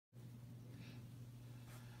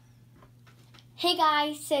Hey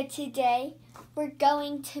guys, so today we're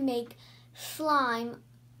going to make slime,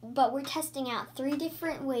 but we're testing out 3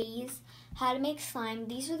 different ways how to make slime.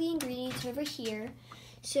 These are the ingredients over here,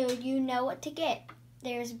 so you know what to get.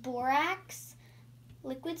 There's borax,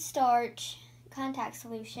 liquid starch, contact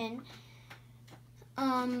solution,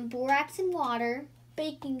 borax and water,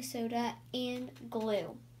 baking soda, and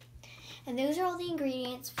glue. And those are all the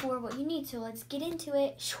ingredients for what you need, so let's get into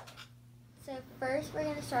it. So first we're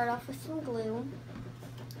going to start off with some glue,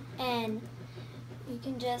 and you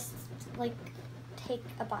can just take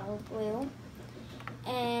a bottle of glue,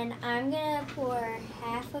 and I'm going to pour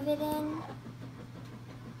half of it in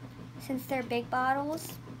since they're big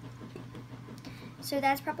bottles. So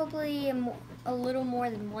that's probably a little more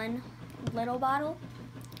than one little bottle,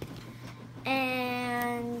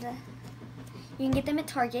 and you can get them at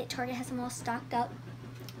Target. Target has them all stocked up.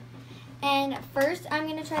 And first, I'm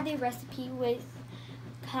going to try the recipe with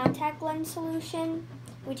contact lens solution,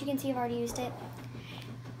 which you can see I've already used it,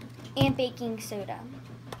 and baking soda.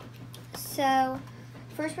 So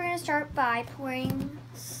first we're going to start by pouring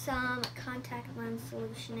some contact lens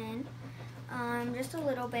solution in, just a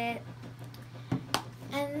little bit,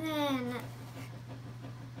 and then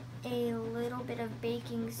a little bit of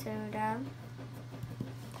baking soda,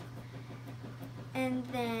 and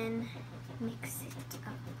then mix it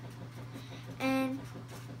up. And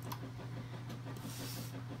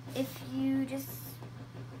if you just,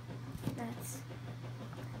 and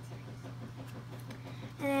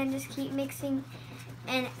then just keep mixing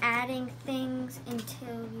and adding things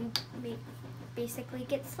until you basically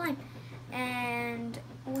get slime. And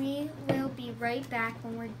we will be right back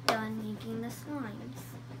when we're done making the slimes.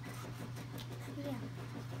 So yeah.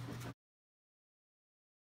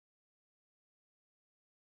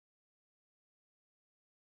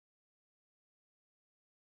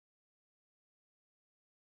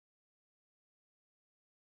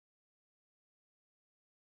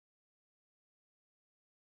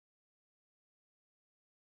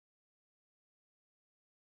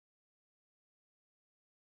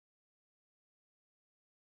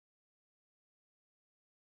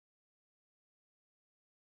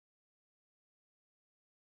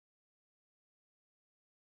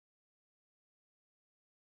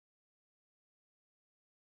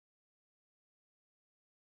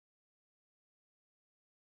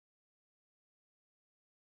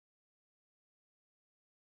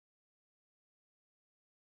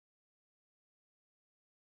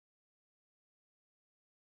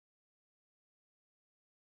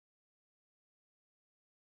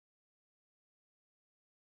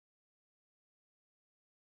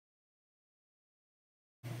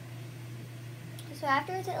 So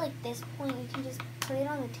after it's at this point, you can just put it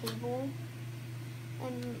on the table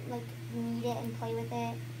and knead it and play with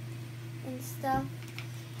it and stuff.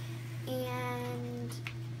 And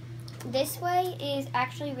this way is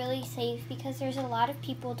actually really safe because there's a lot of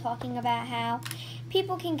people talking about how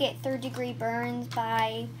people can get 3rd-degree burns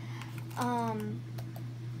by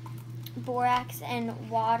borax and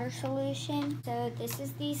water solution. So this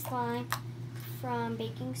is the slime from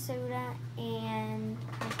baking soda and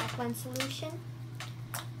contact lens solution.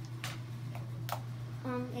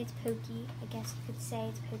 It's pokey, I guess you could say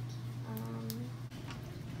it's pokey.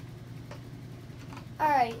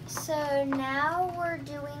 Alright, so now we're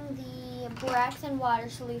doing the borax and water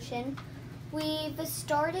solution. We've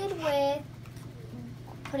started with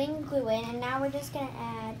putting glue in, and now we're just going to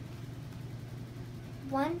add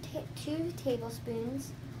 2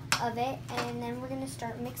 tablespoons of it, and then we're going to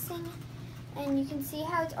start mixing. And you can see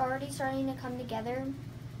how it's already starting to come together.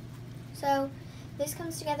 So this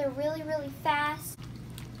comes together really, really fast.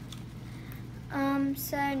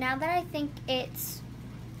 So now that I think it's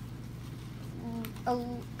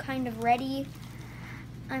kind of ready,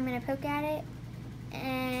 I'm going to poke at it,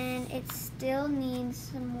 and it still needs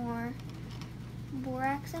some more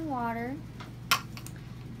borax and water.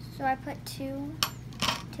 So I put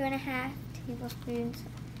 2.5 tablespoons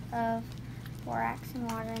of borax and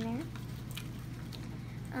water in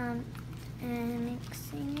there, and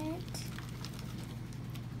mixing it.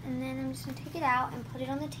 And then I'm just going to take it out and put it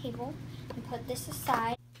on the table and put this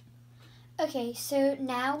aside. Okay, so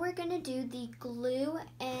now we're going to do the glue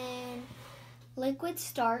and liquid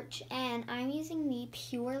starch, and I'm using the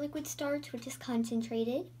pure liquid starch, which is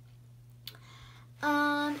concentrated.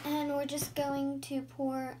 And we're just going to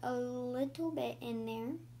pour a little bit in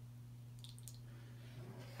there.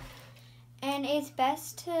 And it's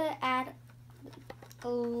best to add a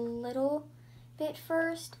little bit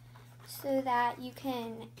first, so that you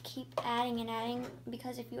can keep adding and adding,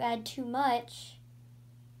 because if you add too much,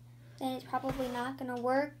 then it's probably not going to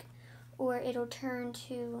work, or it'll turn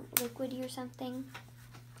to liquidy or something.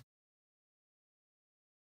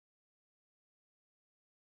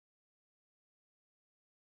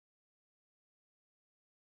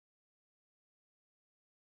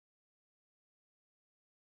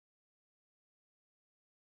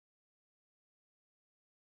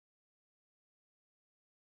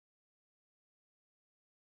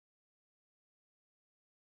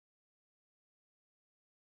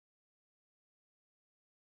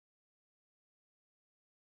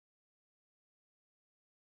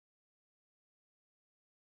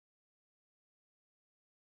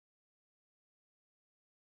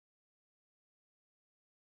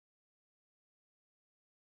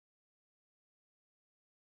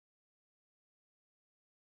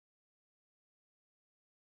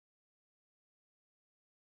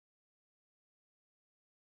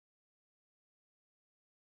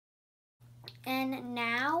 And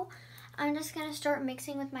now I'm just going to start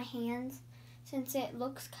mixing with my hands. Since it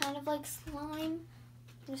looks kind of like slime,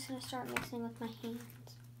 I'm just going to start mixing with my hands.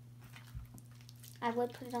 I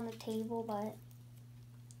would put it on the table, but...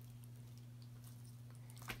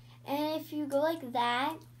 And if you go like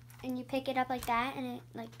that, and you pick it up like that, and it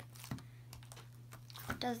like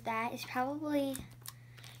does that, it's probably...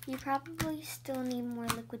 You probably still need more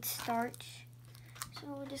liquid starch. So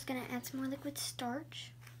we're just going to add some more liquid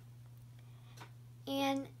starch.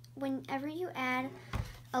 And whenever you add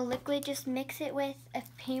a liquid, just mix it with a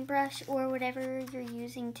paintbrush or whatever you're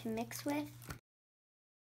using to mix with.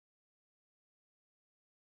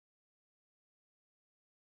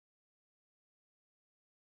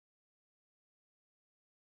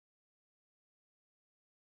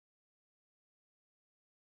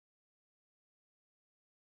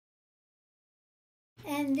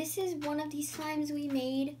 And this is one of these slimes we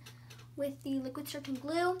made with the liquid starch and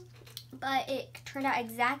glue, but it turned out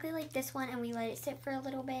exactly like this one, and we let it sit for a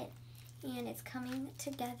little bit, and it's coming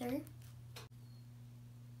together.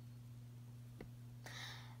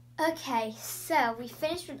 Okay, so we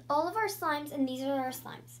finished with all of our slimes, and these are our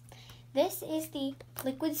slimes. This is the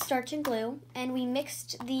liquid starch and glue, and we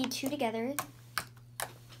mixed the two together.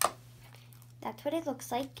 That's what it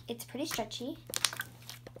looks like. It's pretty stretchy.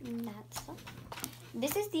 And that's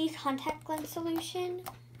this is the contact lens solution,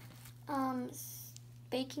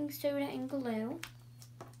 baking soda and glue.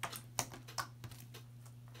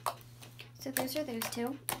 So those are those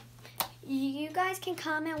two. You guys can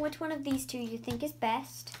comment which one of these two you think is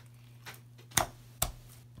best.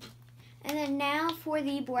 And then now for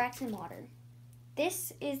the borax and water.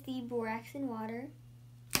 This is the borax and water.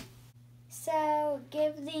 So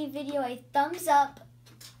give the video a thumbs up,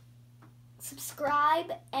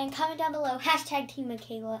 subscribe, and comment down below, hashtag Team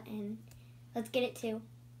Makayla, and let's get it to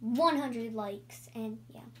 100 likes. And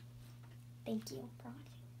yeah, thank you for watching.